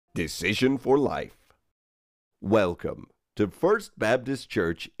Decision for life. Welcome to First Baptist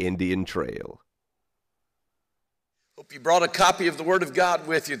Church Indian Trail. Hope you brought a copy of the Word of God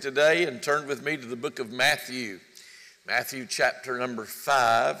with you today and turned with me to the book of Matthew. Matthew chapter number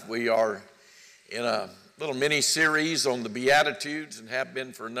 5. We are in a little mini-series on the Beatitudes and have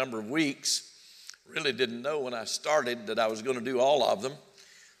been for a number of weeks. Really didn't know when I started that I was going to do all of them.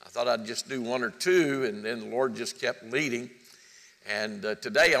 I thought I'd just do one or two, and then the Lord just kept leading. And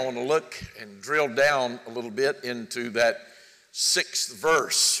today I want to look and drill down a little bit into that 6th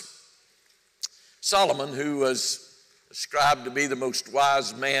verse. Solomon, who was ascribed to be the most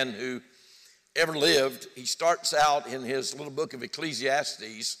wise man who ever lived, he starts out in his little book of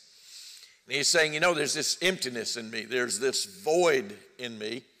Ecclesiastes, and he's saying, there's this emptiness in me. There's this void in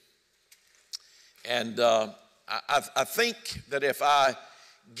me. And I think that if I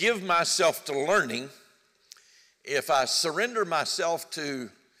give myself to learning, if I surrender myself to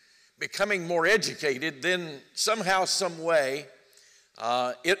becoming more educated, then somehow, some way,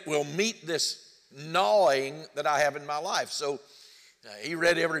 it will meet this gnawing that I have in my life. So he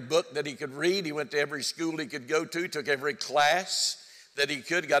read every book that he could read. He went to every school he could go to, took every class that he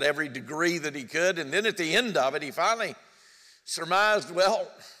could, got every degree that he could. And then at the end of it, he finally surmised, well,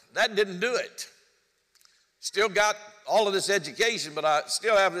 that didn't do it. Still got all of this education, but I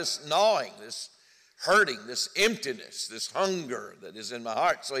still have this gnawing, this hurting, this emptiness, this hunger that is in my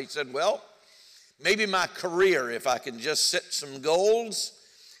heart. So he said, well, maybe my career, if I can just set some goals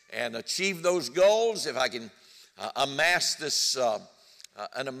and achieve those goals, if I can amass this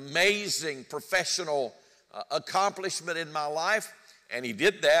an amazing professional accomplishment in my life. And he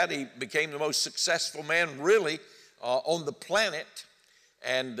did that. He became the most successful man really on the planet.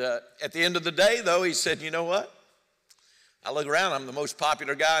 And at the end of the day, though, he said, you know what? I look around, I'm the most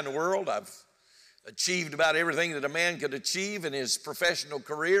popular guy in the world. I've achieved about everything that a man could achieve in his professional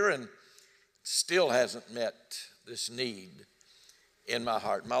career, and still hasn't met this need in my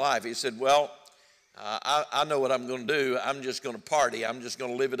heart, in my life. He said, well, I know what I'm going to do. I'm just going to party. I'm just going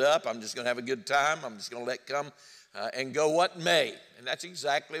to live it up. I'm just going to have a good time. I'm just going to let come and go what may. And that's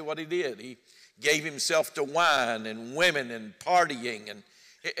exactly what he did. He gave himself to wine and women and partying, and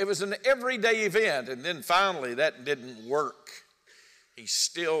it was an everyday event. And then finally that didn't work. He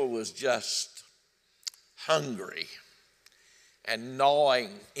still was just hungry and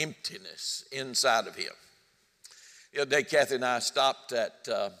gnawing emptiness inside of him. The other day, Kathy and I stopped at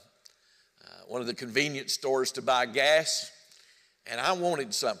one of the convenience stores to buy gas, and I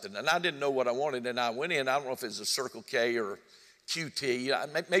wanted something, and I didn't know what I wanted, and I went in. I don't know if it's a Circle K or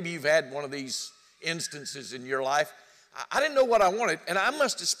QT. Maybe you've had one of these instances in your life. I didn't know what I wanted, and I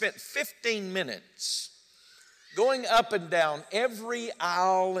must have spent 15 minutes going up and down every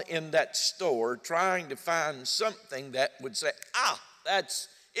aisle in that store trying to find something that would say, that's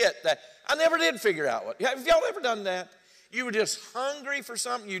it. That I never did figure out what. Have y'all ever done that? You were just hungry for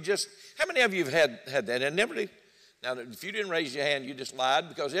something. How many of you have had that? And never did. Now, if you didn't raise your hand, you just lied,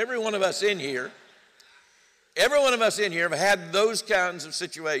 because every one of us in here have had those kinds of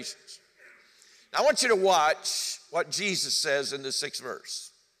situations. Now, I want you to watch what Jesus says in the 6th verse.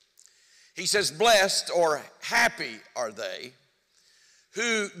 He says, blessed or happy are they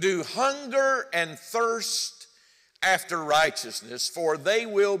who do hunger and thirst after righteousness, for they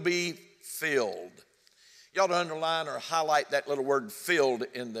will be filled. You ought to underline or highlight that little word filled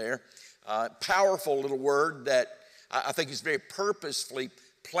in there. Powerful little word that I think is very purposefully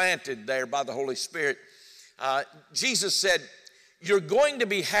planted there by the Holy Spirit. Jesus said, you're going to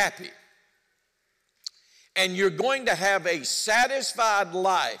be happy, and you're going to have a satisfied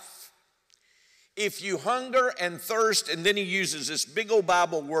life if you hunger and thirst. And then he uses this big old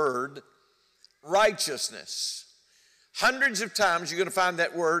Bible word, righteousness. Hundreds of times you're going to find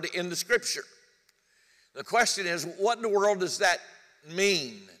that word in the scripture. The question is, what in the world does that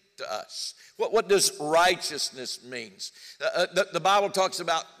mean to us? What does righteousness mean? The Bible talks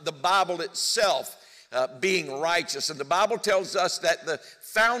about the Bible itself being righteous. And the Bible tells us that the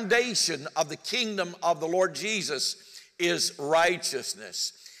foundation of the kingdom of the Lord Jesus is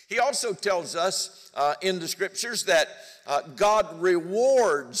righteousness. He also tells us in the scriptures that God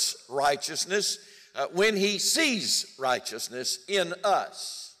rewards righteousness when he sees righteousness in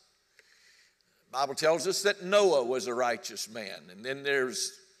us. The Bible tells us that Noah was a righteous man, and then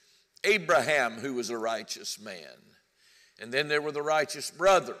there's Abraham, who was a righteous man, and then there were the righteous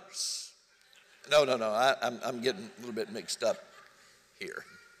brothers. No, I'm getting a little bit mixed up here,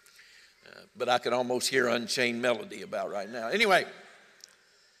 but I can almost hear Unchained Melody about right now. Anyway,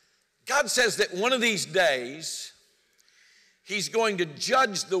 God says that one of these days he's going to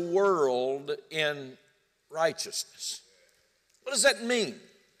judge the world in righteousness. What does that mean?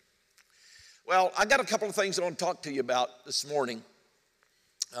 Well, I got a couple of things I want to talk to you about this morning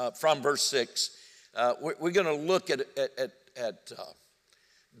from verse 6. We're going to look at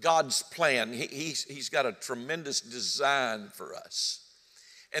God's plan. He's got a tremendous design for us.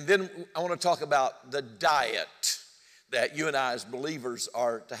 And then I want to talk about the diet that you and I as believers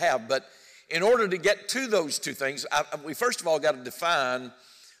are to have. But in order to get to those two things, we first of all got to define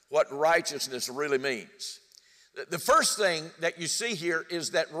what righteousness really means. The first thing that you see here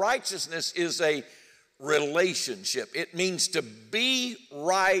is that righteousness is a relationship. It means to be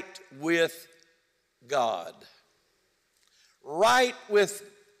right with God. Right with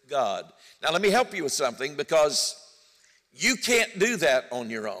God. Now let me help you with something, because you can't do that on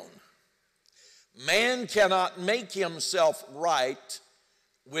your own. Man cannot make himself right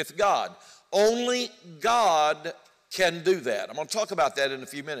with God. Only God can do that. I'm going to talk about that in a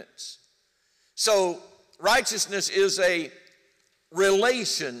few minutes. So righteousness is a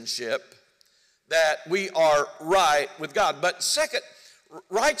relationship that we are right with God. But second,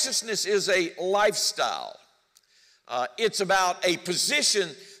 righteousness is a lifestyle. It's about a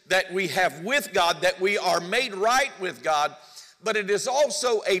position that we have with God, that we are made right with God, but it is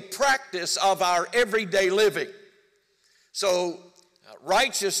also a practice of our everyday living. So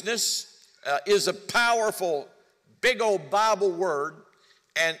righteousness is a powerful, big old Bible word,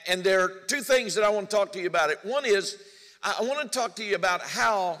 and there are two things that I want to talk to you about. One is, I want to talk to you about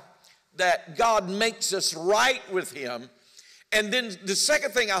how that God makes us right with Him. And then the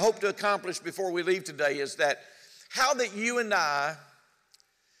second thing I hope to accomplish before we leave today is that how that you and I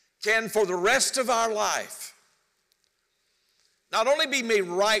can, for the rest of our life, not only be made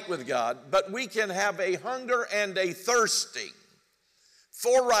right with God, but we can have a hunger and a thirsting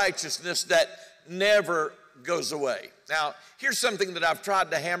for righteousness that never goes away. Now, here's something that I've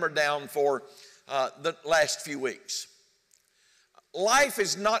tried to hammer down for the last few weeks. Life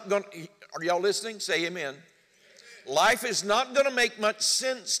is not going to, are y'all listening? Say amen. Life is not going to make much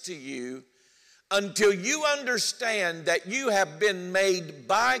sense to you until you understand that you have been made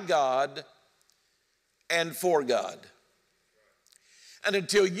by God and for God. And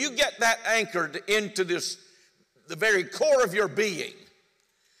until you get that anchored into this, the very core of your being,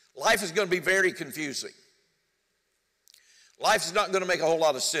 life is going to be very confusing. Life is not going to make a whole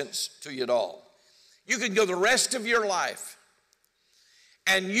lot of sense to you at all. You can go the rest of your life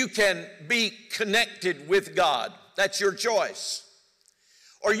and you can be connected with God. That's your choice.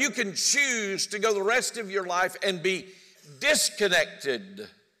 Or you can choose to go the rest of your life and be disconnected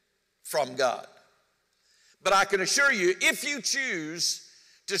from God. But I can assure you, if you choose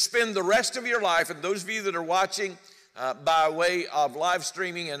to spend the rest of your life, and those of you that are watching by way of live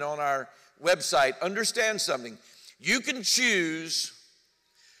streaming and on our website, understand something. You can choose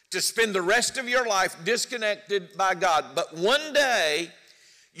to spend the rest of your life disconnected by God, but one day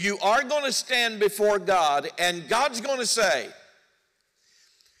you are going to stand before God, and God's going to say,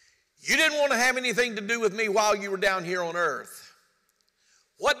 you didn't want to have anything to do with me while you were down here on earth.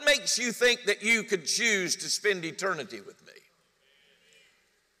 What makes you think that you could choose to spend eternity with me?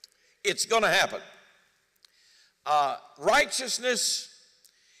 It's going to happen. Righteousness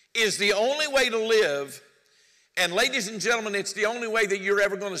is the only way to live, and ladies and gentlemen, it's the only way that you're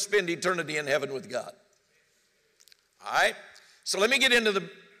ever going to spend eternity in heaven with God. All right? So let me get into the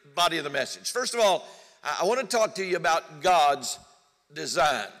body of the message. First of all, I want to talk to you about God's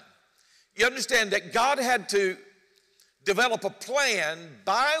design. You understand that God had to develop a plan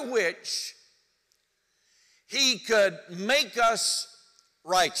by which He could make us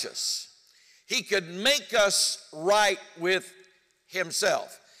righteous. He could make us right with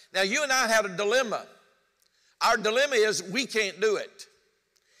Himself. Now, you and I had a dilemma. Our dilemma is we can't do it.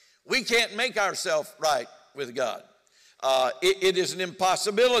 We can't make ourselves right with God. It is an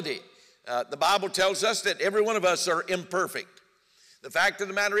impossibility. The Bible tells us that every one of us are imperfect. The fact of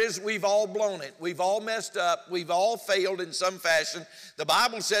the matter is we've all blown it. We've all messed up. We've all failed in some fashion. The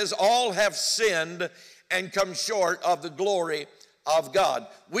Bible says all have sinned and come short of the glory of God.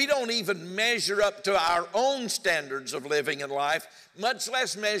 We don't even measure up to our own standards of living in life, much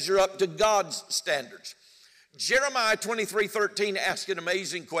less measure up to God's standards. Jeremiah 23:13 asks an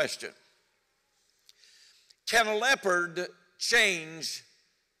amazing question. Can a leopard change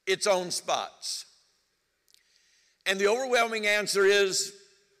its own spots? And the overwhelming answer is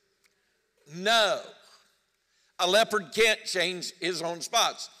no. A leopard can't change his own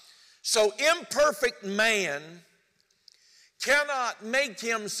spots. So imperfect man cannot make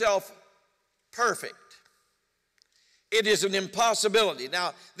himself perfect. It is an impossibility.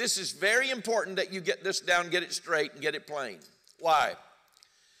 Now, this is very important that you get this down, get it straight, and get it plain. Why?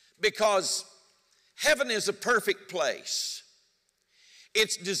 Because heaven is a perfect place.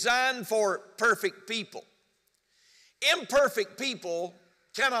 It's designed for perfect people. Imperfect people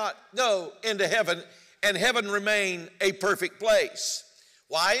cannot go into heaven and heaven remain a perfect place.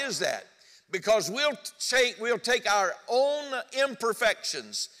 Why is that? Because we'll take our own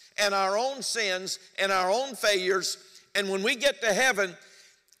imperfections and our own sins and our own failures, and when we get to heaven,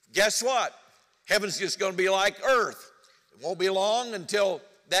 guess what? Heaven's just going to be like earth. It won't be long until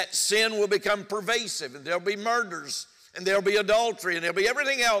that sin will become pervasive, and there'll be murders, and there'll be adultery, and there'll be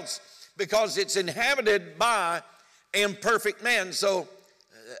everything else, because it's inhabited by imperfect man. So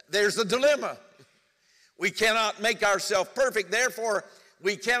there's the dilemma. We cannot make ourselves perfect. Therefore,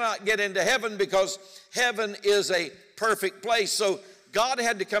 we cannot get into heaven, because heaven is a perfect place. So God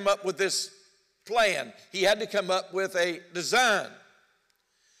had to come up with this plan. He had to come up with a design.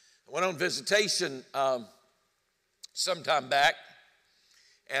 I went on visitation some time back,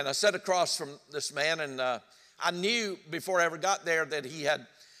 and I sat across from this man, and I knew before I ever got there that he had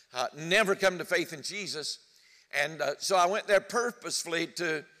never come to faith in Jesus. And so I went there purposefully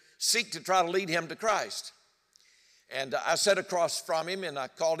to seek to try to lead him to Christ. And I sat across from him, and I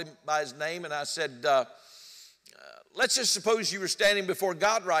called him by his name, and I said, let's just suppose you were standing before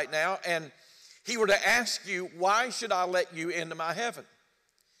God right now, and he were to ask you, why should I let you into my heaven?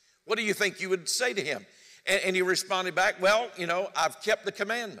 What do you think you would say to him? And he responded back, well, you know, I've kept the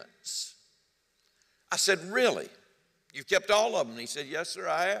commandments. I said, really? You've kept all of them? And he said, yes, sir,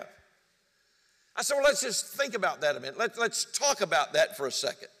 I have. I said, well, let's just think about that a minute. Let's talk about that for a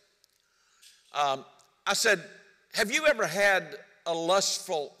second. I said, have you ever had a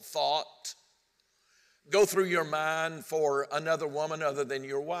lustful thought go through your mind for another woman other than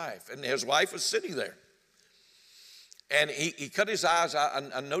your wife? And his wife was sitting there. And he cut his eyes.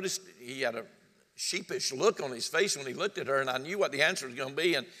 I noticed he had a sheepish look on his face when he looked at her, and I knew what the answer was going to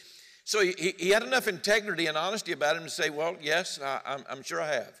be. And so he had enough integrity and honesty about him to say, well, yes, I'm sure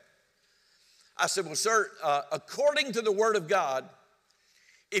I have. I said, well, sir, according to the Word of God,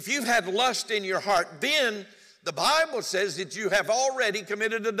 if you've had lust in your heart, then the Bible says that you have already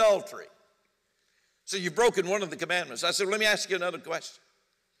committed adultery. So you've broken one of the commandments. I said, well, let me ask you another question.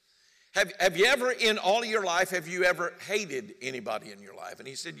 Have you ever, in all of your life, have you ever hated anybody in your life? And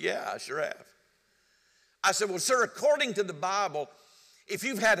he said, yeah, I sure have. I said, well, sir, according to the Bible, if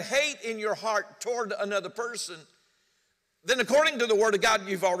you've had hate in your heart toward another person, then according to the Word of God,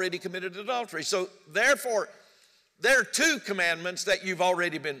 you've already committed adultery. So therefore, there are two commandments that you've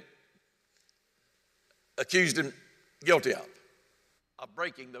already been accused and guilty of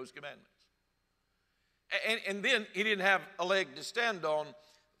breaking those commandments. And then he didn't have a leg to stand on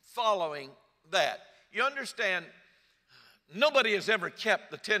following that. You understand, nobody has ever kept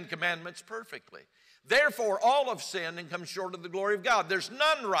the 10 Commandments perfectly. Therefore, all have sinned and come short of the glory of God. There's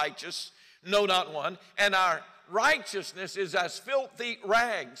none righteous, no, not one, and our righteousness is as filthy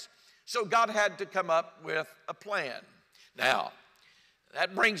rags. So God had to come up with a plan. Now,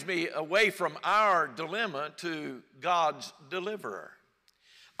 that brings me away from our dilemma to God's deliverer.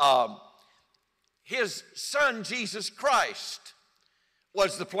 His Son, Jesus Christ,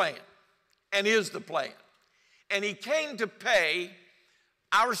 was the plan and is the plan. And he came to pay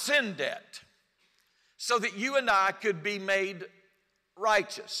our sin debt so that you and I could be made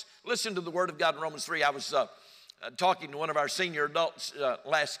righteous. Listen to the Word of God in Romans 3. I was talking to one of our senior adults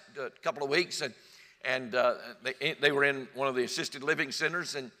last couple of weeks, and they were in one of the assisted living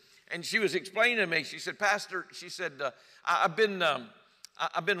centers, and she was explaining to me, she said, Pastor, she said, I've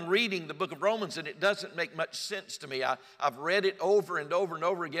been reading the book of Romans, and it doesn't make much sense to me. I've read it over and over and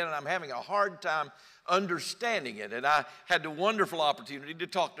over again, and I'm having a hard time understanding it. And I had the wonderful opportunity to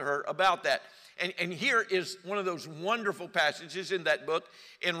talk to her about that. And here is one of those wonderful passages in that book.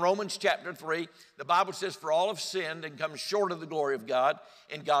 In Romans chapter 3, the Bible says, for all have sinned and come short of the glory of God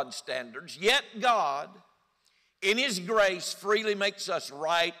in God's standards. Yet God, in His grace, freely makes us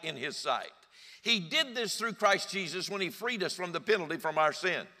right in His sight. He did this through Christ Jesus when He freed us from the penalty from our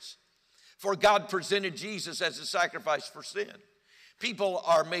sins. For God presented Jesus as a sacrifice for sin. People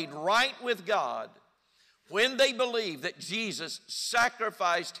are made right with God when they believe that Jesus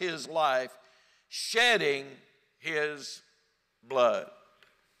sacrificed His life, shedding His blood.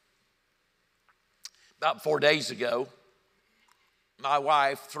 About 4 days ago, my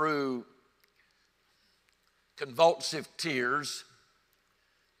wife, through convulsive tears,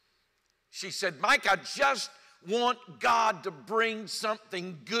 she said, Mike, I just want God to bring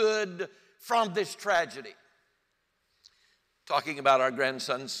something good from this tragedy. Talking about our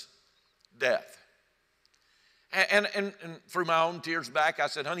grandson's death. And through my own tears back, I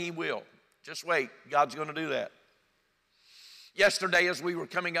said, honey, He will. Just wait. God's going to do that. Yesterday, as we were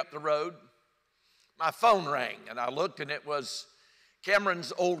coming up the road, my phone rang, and I looked, and it was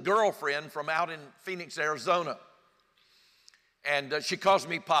Cameron's old girlfriend from out in Phoenix, Arizona. And she calls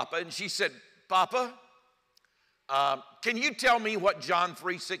me Papa, and she said, Papa, can you tell me what John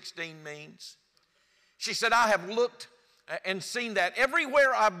 3:16 means? She said, I have looked and seen that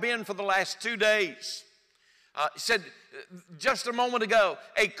everywhere I've been for the last 2 days. Said, just a moment ago,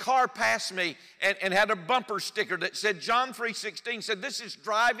 a car passed me and had a bumper sticker that said John 3:16, said, this is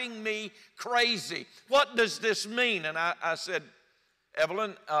driving me crazy. What does this mean? And I said,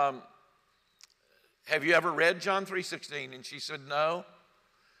 Evelyn, have you ever read John 3:16? And she said, no,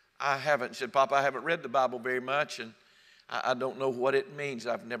 I haven't. She said, Papa, I haven't read the Bible very much, and I don't know what it means.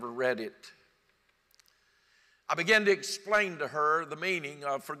 I've never read it. I began to explain to her the meaning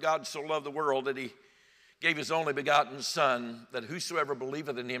of, for God so loved the world that he gave his only begotten Son, that whosoever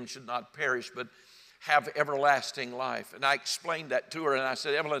believeth in him should not perish, but have everlasting life. And I explained that to her, and I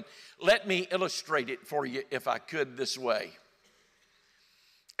said, Evelyn, let me illustrate it for you if I could this way.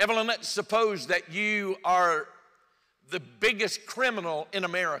 Evelyn, let's suppose that you are the biggest criminal in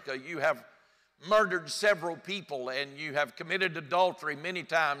America. You have murdered several people, and you have committed adultery many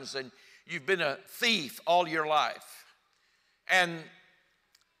times, and you've been a thief all your life. And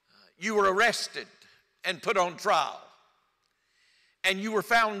you were arrested and put on trial. And you were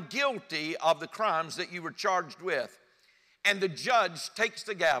found guilty of the crimes that you were charged with. And the judge takes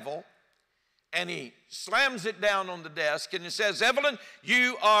the gavel and he slams it down on the desk and he says, Evelyn,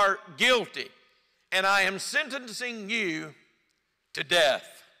 you are guilty, and I am sentencing you to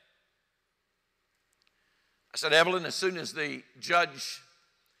death. I said, Evelyn, as soon as the judge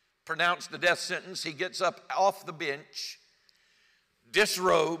pronounced the death sentence, he gets up off the bench,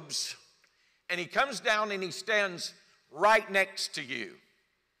 disrobes, and he comes down and he stands right next to you.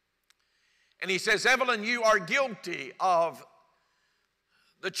 And he says, Evelyn, you are guilty of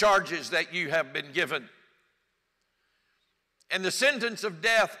the charges that you have been given. And the sentence of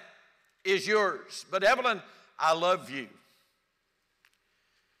death is yours. But Evelyn, I love you.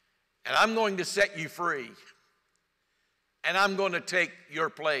 And I'm going to set you free. And I'm going to take your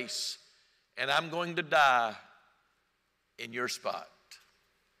place. And I'm going to die in your spot.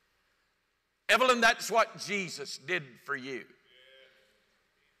 Evelyn, that's what Jesus did for you.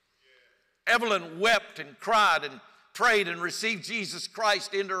 Evelyn wept and cried and prayed and received Jesus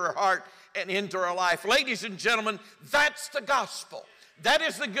Christ into her heart and into her life. Ladies and gentlemen, that's the gospel. That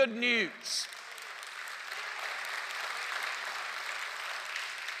is the good news.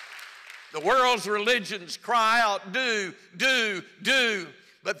 The world's religions cry out, do, do, do.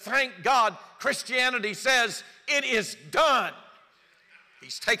 But thank God, Christianity says it is done.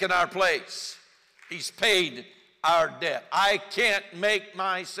 He's taken our place. He's paid our debt. I can't make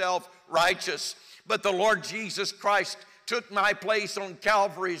myself righteous, but the Lord Jesus Christ took my place on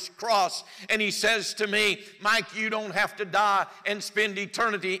Calvary's cross, and he says to me, Mike, you don't have to die and spend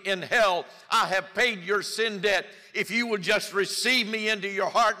eternity in hell. I have paid your sin debt. If you will just receive me into your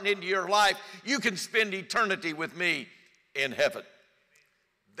heart and into your life, you can spend eternity with me in heaven.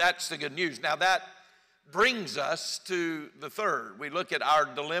 That's the good news. Now that brings us to the third. We look at our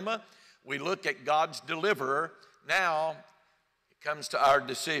dilemma. We look at God's deliverer. Now it comes to our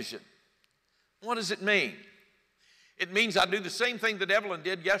decision. What does it mean? It means I do the same thing that Evelyn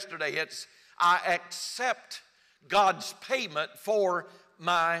did yesterday. It's I accept God's payment for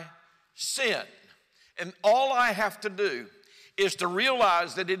my sin. And all I have to do is to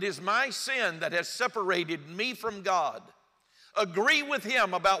realize that it is my sin that has separated me from God. Agree with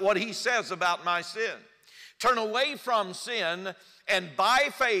him about what he says about my sin. Turn away from sin and by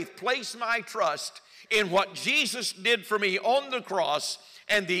faith place my trust in what Jesus did for me on the cross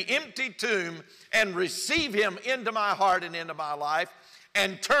and the empty tomb, and receive him into my heart and into my life,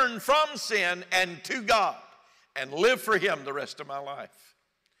 and turn from sin and to God and live for him the rest of my life.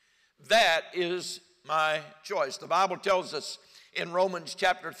 That is my choice. The Bible tells us in Romans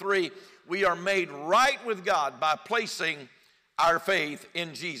chapter 3, we are made right with God by placing our faith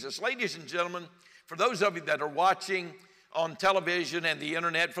in Jesus. Ladies and gentlemen, for those of you that are watching on television and the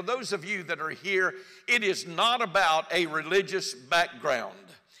internet, for those of you that are here, it is not about a religious background.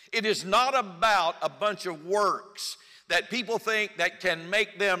 It is not about a bunch of works that people think that can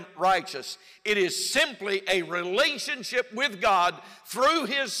make them righteous. It is simply a relationship with God through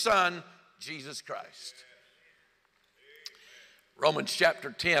his Son, Jesus Christ. Romans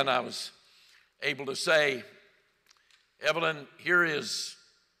chapter 10, I was able to say, Evelyn, here is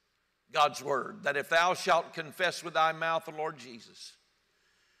God's word, that if thou shalt confess with thy mouth the Lord Jesus,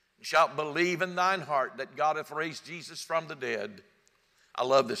 and shalt believe in thine heart that God hath raised Jesus from the dead, I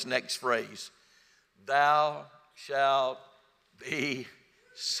love this next phrase, thou shalt be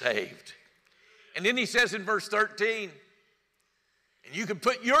saved. And then he says in verse 13, And you can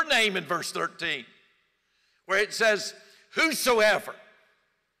put your name in verse 13, where it says, whosoever.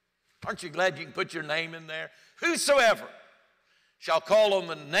 Aren't you glad you can put your name in there? Whosoever shall call on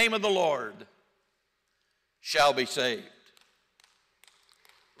the name of the Lord shall be saved.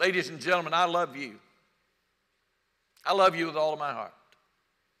 Ladies and gentlemen, I love you. I love you with all of my heart.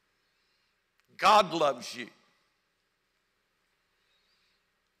 God loves you.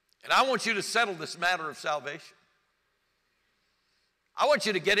 And I want you to settle this matter of salvation. I want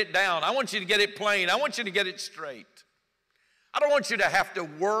you to get it down. I want you to get it plain. I want you to get it straight. I don't want you to have to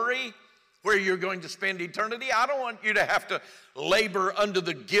worry where you're going to spend eternity. I don't want you to have to labor under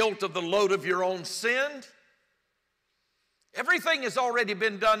the guilt of the load of your own sin. Everything has already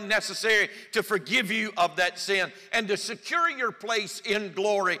been done necessary to forgive you of that sin and to secure your place in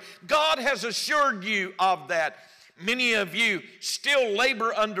glory. God has assured you of that. Many of you still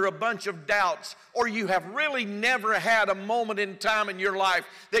labor under a bunch of doubts, or you have really never had a moment in time in your life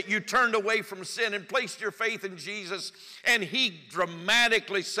that you turned away from sin and placed your faith in Jesus, and He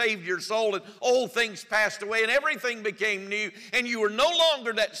dramatically saved your soul, and old things passed away and everything became new, and you are no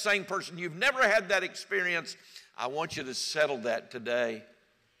longer that same person. You've never had that experience. I want you to settle that today.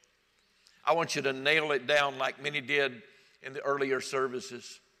 I want you to nail it down like many did in the earlier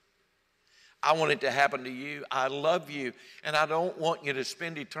services. I want it to happen to you. I love you, and I don't want you to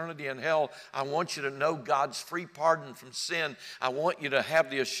spend eternity in hell. I want you to know God's free pardon from sin. I want you to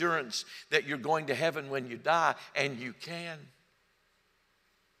have the assurance that you're going to heaven when you die, and you can.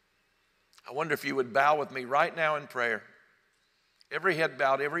 I wonder if you would bow with me right now in prayer. Every head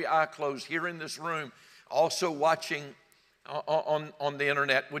bowed, every eye closed here in this room, also watching on the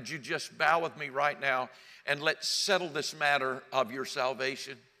internet. Would you just bow with me right now, and let's settle this matter of your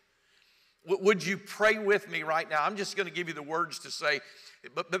salvation. Would you pray with me right now? I'm just going to give you the words to say,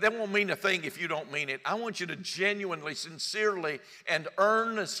 but that won't mean a thing if you don't mean it. I want you to genuinely, sincerely, and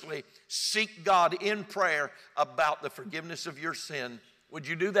earnestly seek God in prayer about the forgiveness of your sin. Would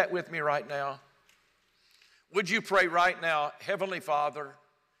you do that with me right now? Would you pray right now, Heavenly Father?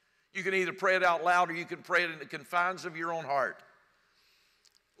 You can either pray it out loud or you can pray it in the confines of your own heart.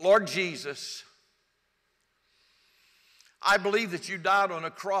 Lord Jesus, I believe that you died on a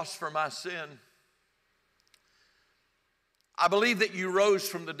cross for my sin. I believe that you rose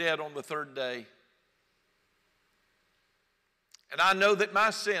from the dead on the third day. And I know that my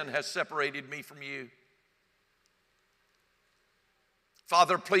sin has separated me from you.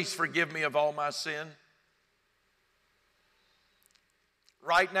 Father, please forgive me of all my sin.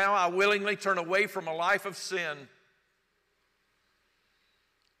 Right now, I willingly turn away from a life of sin,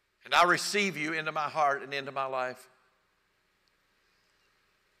 and I receive you into my heart and into my life.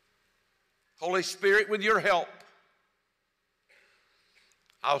 Holy Spirit, with your help,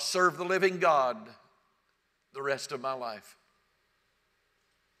 I'll serve the living God the rest of my life.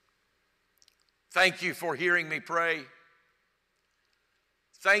 Thank you for hearing me pray.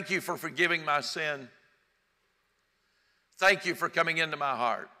 Thank you for forgiving my sin. Thank you for coming into my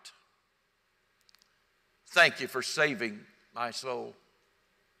heart. Thank you for saving my soul.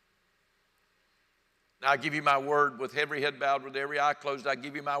 Now I give you my word with every head bowed, with every eye closed. I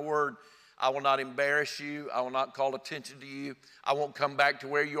give you my word. I will not embarrass you. I will not call attention to you. I won't come back to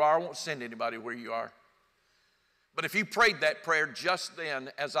where you are. I won't send anybody where you are. But if you prayed that prayer just then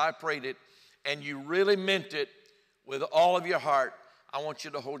as I prayed it, and you really meant it with all of your heart, I want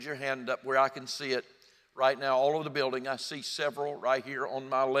you to hold your hand up where I can see it right now all over the building. I see several right here on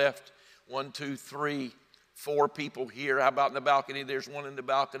my left. 1, 2, 3, 4 people here. How about in the balcony? There's one in the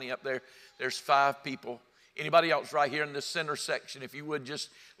balcony up there. There's 5 people. Anybody else right here in the center section, if you would just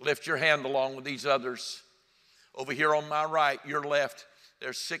lift your hand along with these others. Over here on my right, your left,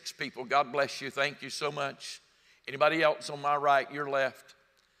 there's 6 people. God bless you. Thank you so much. Anybody else on my right, your left?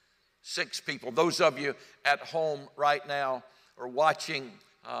 6 people. Those of you at home right now or watching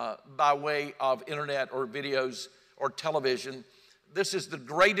by way of internet or videos or television, this is the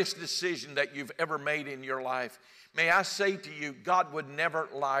greatest decision that you've ever made in your life. May I say to you, God would never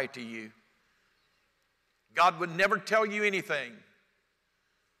lie to you. God would never tell you anything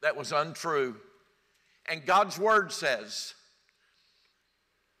that was untrue. And God's word says,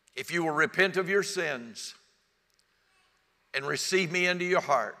 if you will repent of your sins and receive me into your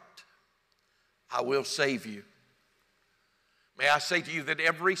heart, I will save you. May I say to you that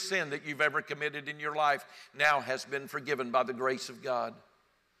every sin that you've ever committed in your life now has been forgiven by the grace of God.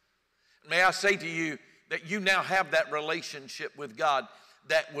 May I say to you that you now have that relationship with God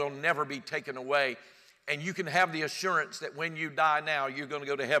that will never be taken away. And you can have the assurance that when you die now, you're going to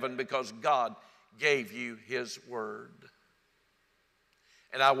go to heaven because God gave you His word.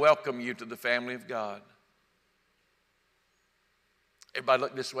 And I welcome you to the family of God. Everybody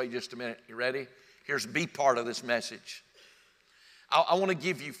look this way just a minute. You ready? Here's B part of this message. I want to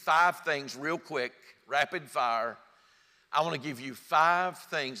give you 5 things real quick, rapid fire. I want to give you 5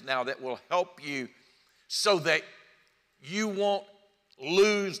 things now that will help you so that you won't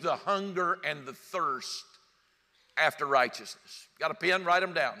lose the hunger and the thirst after righteousness. Got a pen? Write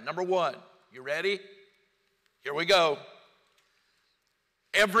them down. Number 1, you ready? Here we go.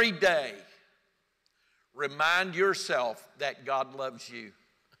 Every day, remind yourself that God loves you.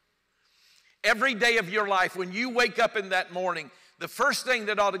 Every day of your life, when you wake up in that morning, the first thing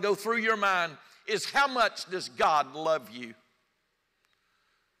that ought to go through your mind is, how much does God love you?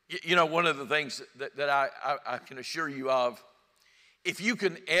 You know, one of the things that I can assure you of, if you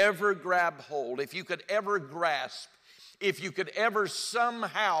can ever grab hold, if you could ever grasp, if you could ever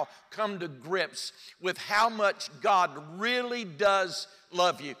somehow come to grips with how much God really does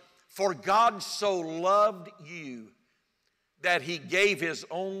love you. For God so loved you that he gave his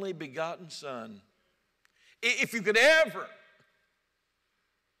only begotten Son. If you could ever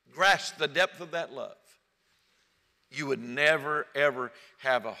grasp the depth of that love, you would never, ever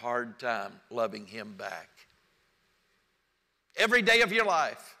have a hard time loving him back. Every day of your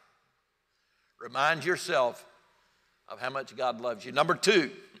life, remind yourself of how much God loves you. Number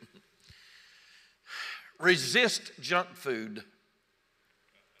 2, resist junk food.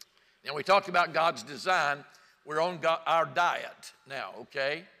 Now, we talked about God's design. We're on our diet now,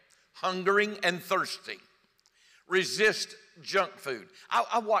 okay? Hungering and thirsty. Resist junk food.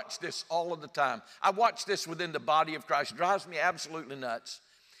 I watch this all of the time. I watch this within the body of Christ. It drives me absolutely nuts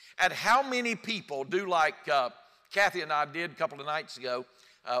at how many people do like Kathy and I did a couple of nights ago.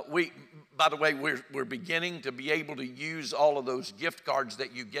 By the way, we're beginning to be able to use all of those gift cards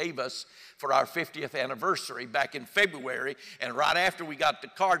that you gave us for our 50th anniversary back in February. And right after we got the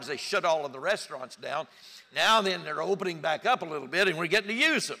cards, they shut all of the restaurants down. Now then, they're opening back up a little bit, and we're getting to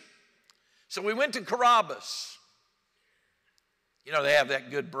use them. So we went to Carrabba's. You know, they have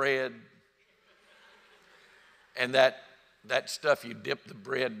that good bread and that stuff you dip the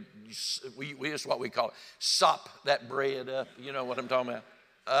bread. It's what we call it. Sop that bread up. You know what I'm talking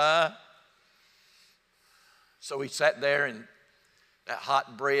about? So we sat there in that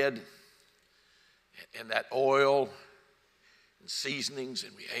hot bread and that oil and seasonings,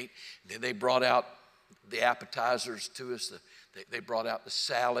 and we ate. And then they brought out the appetizers to us. They brought out the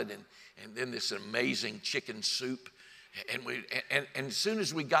salad and then this amazing chicken soup. And as soon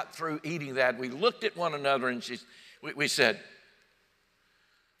as we got through eating that, we looked at one another and we said,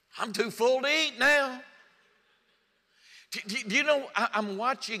 I'm too full to eat now. Do you know, I'm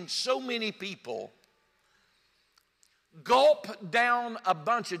watching so many people gulp down a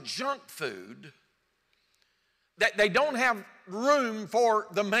bunch of junk food that they don't have room for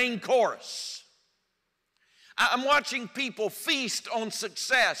the main course. I'm watching people feast on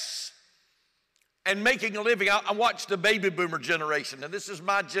success and making a living. I watched the baby boomer generation, and this is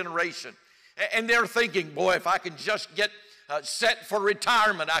my generation. And they're thinking, boy, if I can just get set for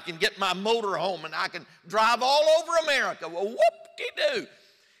retirement, I can get my motor home and I can drive all over America. Well, whoop-de-doo.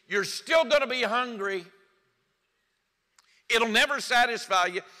 You're still going to be hungry. It'll never satisfy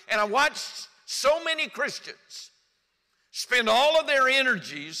you. And I watched so many Christians spend all of their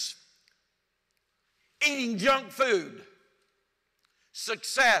energies eating junk food,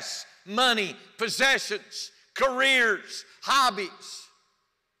 success, money, possessions, careers, hobbies,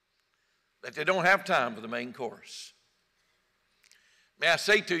 that they don't have time for the main course. May I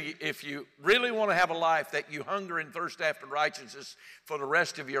say to you, if you really want to have a life that you hunger and thirst after righteousness for the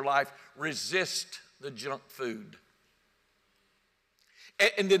rest of your life, resist the junk food.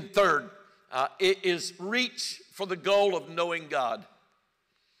 And then third, it is reach for the goal of knowing God.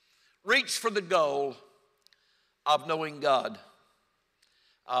 Reach for the goal of knowing God.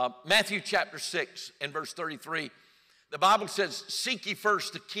 Matthew chapter 6 and verse 33, the Bible says, seek ye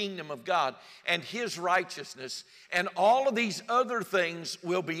first the kingdom of God and his righteousness, and all of these other things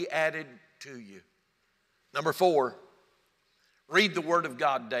will be added to you. Number 4, read the Word of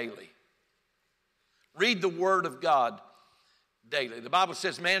God daily. Read the Word of God daily. The Bible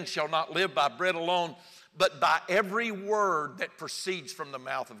says, man shall not live by bread alone, but by every word that proceeds from the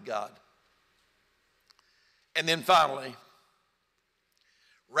mouth of God. And then finally,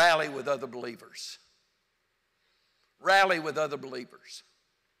 rally with other believers. Rally with other believers.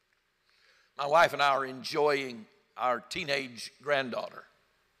 My wife and I are enjoying our teenage granddaughter.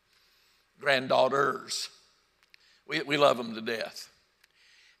 Granddaughters. We love them to death.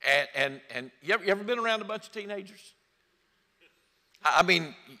 And you ever been around a bunch of teenagers? I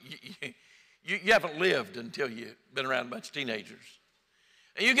mean, you haven't lived until you've been around a bunch of teenagers.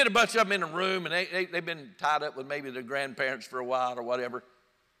 And you get a bunch of them in a room, and they've been tied up with maybe their grandparents for a while or whatever.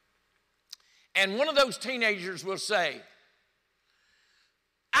 And one of those teenagers will say,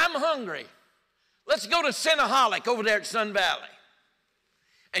 I'm hungry. Let's go to Cinnaholic over there at Sun Valley.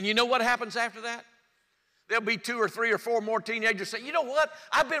 And you know what happens after that? There'll be 2 or 3 or 4 more teenagers say, you know what?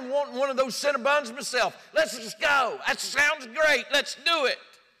 I've been wanting one of those Cinnabons myself. Let's just go. That sounds great. Let's do it.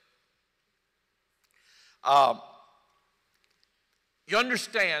 You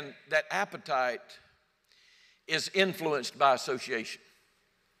understand that appetite is influenced by association.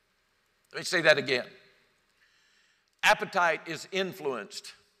 Let me say that again. Appetite is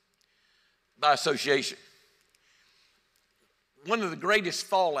influenced by association. One of the greatest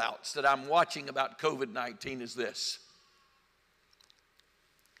fallouts that I'm watching about COVID-19 is this.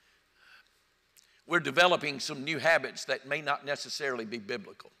 We're developing some new habits that may not necessarily be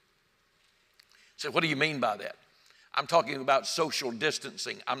biblical. So what do you mean by that? I'm talking about social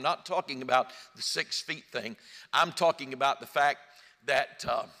distancing. I'm not talking about the 6 feet thing. I'm talking about the fact that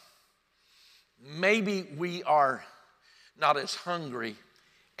maybe we are not as hungry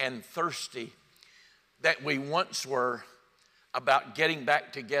and thirsty that we once were about getting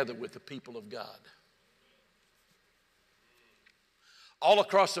back together with the people of God. All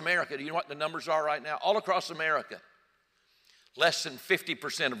across America, do you know what the numbers are right now? All across America, less than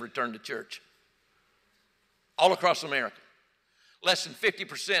 50% have returned to church. All across America. Less than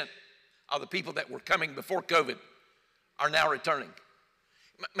 50% of the people that were coming before COVID are now returning.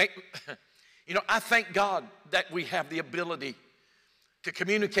 You know, I thank God that we have the ability to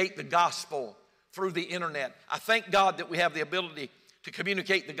communicate the gospel through the internet. I thank God that we have the ability to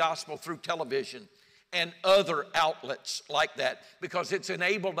communicate the gospel through television and other outlets like that, because it's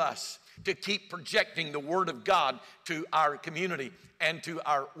enabled us to keep projecting the Word of God to our community and to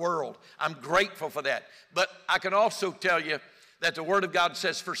our world. I'm grateful for that. But I can also tell you that the Word of God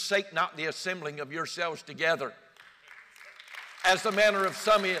says, forsake not the assembling of yourselves together, as the manner of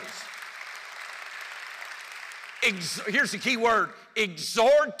some is. Here's the key word,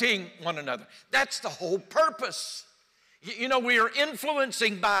 exhorting one another. That's the whole purpose. You know, we are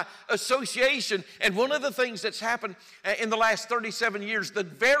influencing by association. And one of the things that's happened in the last 37 years, the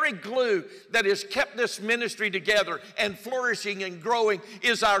very glue that has kept this ministry together and flourishing and growing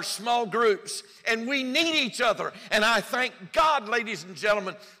is our small groups. And we need each other. And I thank God, ladies and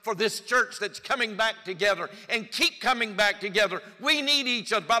gentlemen, for this church that's coming back together and keep coming back together. We need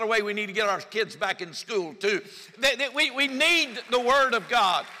each other. By the way, we need to get our kids back in school too. We need the Word of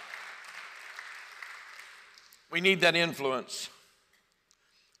God. We need that influence.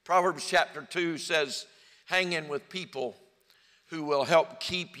 Proverbs chapter 2 says, hang in with people who will help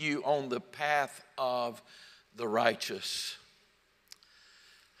keep you on the path of the righteous.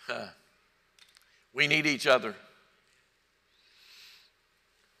 We need each other.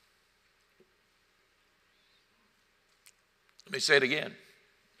 Let me say it again.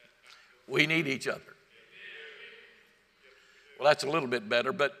 We need each other. Well, that's a little bit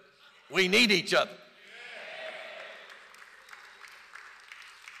better, but we need each other.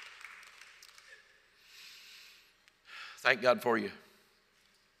 Thank God for you.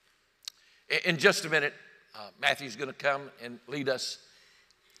 In just a minute, Matthew's going to come and lead us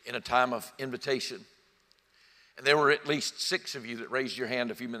in a time of invitation. And there were at least 6 of you that raised your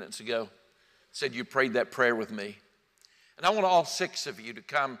hand a few minutes ago, said you prayed that prayer with me. And I want all 6 of you to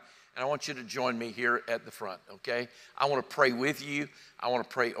come, and I want you to join me here at the front, okay? I want to pray with you. I want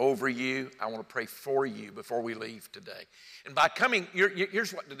to pray over you. I want to pray for you before we leave today. And by coming,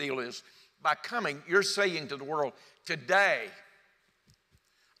 here's what the deal is. By coming, you're saying to the world, today,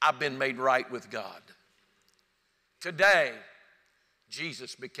 I've been made right with God. Today,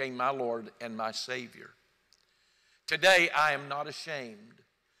 Jesus became my Lord and my Savior. Today, I am not ashamed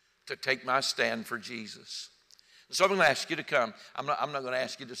to take my stand for Jesus. So I'm going to ask you to come. I'm not going to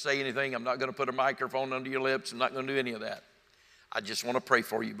ask you to say anything. I'm not going to put a microphone under your lips. I'm not going to do any of that. I just want to pray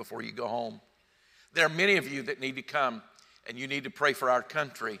for you before you go home. There are many of you that need to come, and you need to pray for our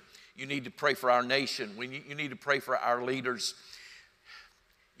country. You need to pray for our nation. You need to pray for our leaders.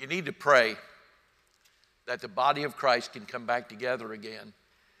 You need to pray that the body of Christ can come back together again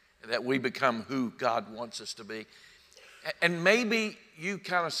and that we become who God wants us to be. And maybe you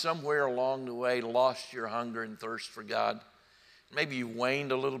kind of somewhere along the way lost your hunger and thirst for God. Maybe you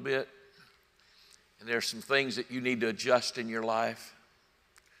waned a little bit, and there's some things that you need to adjust in your life.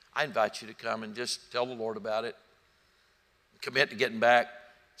 I invite you to come and just tell the Lord about it. Commit to getting back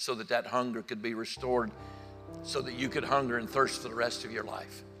so that that hunger could be restored, so that you could hunger and thirst for the rest of your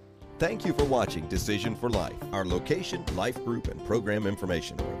life. Thank you for watching Decision for Life. Our location, life group, and program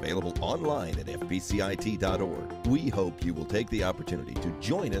information are available online at fbcit.org. We hope you will take the opportunity to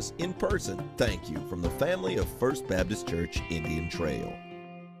join us in person. Thank you from the family of First Baptist Church, Indian Trail.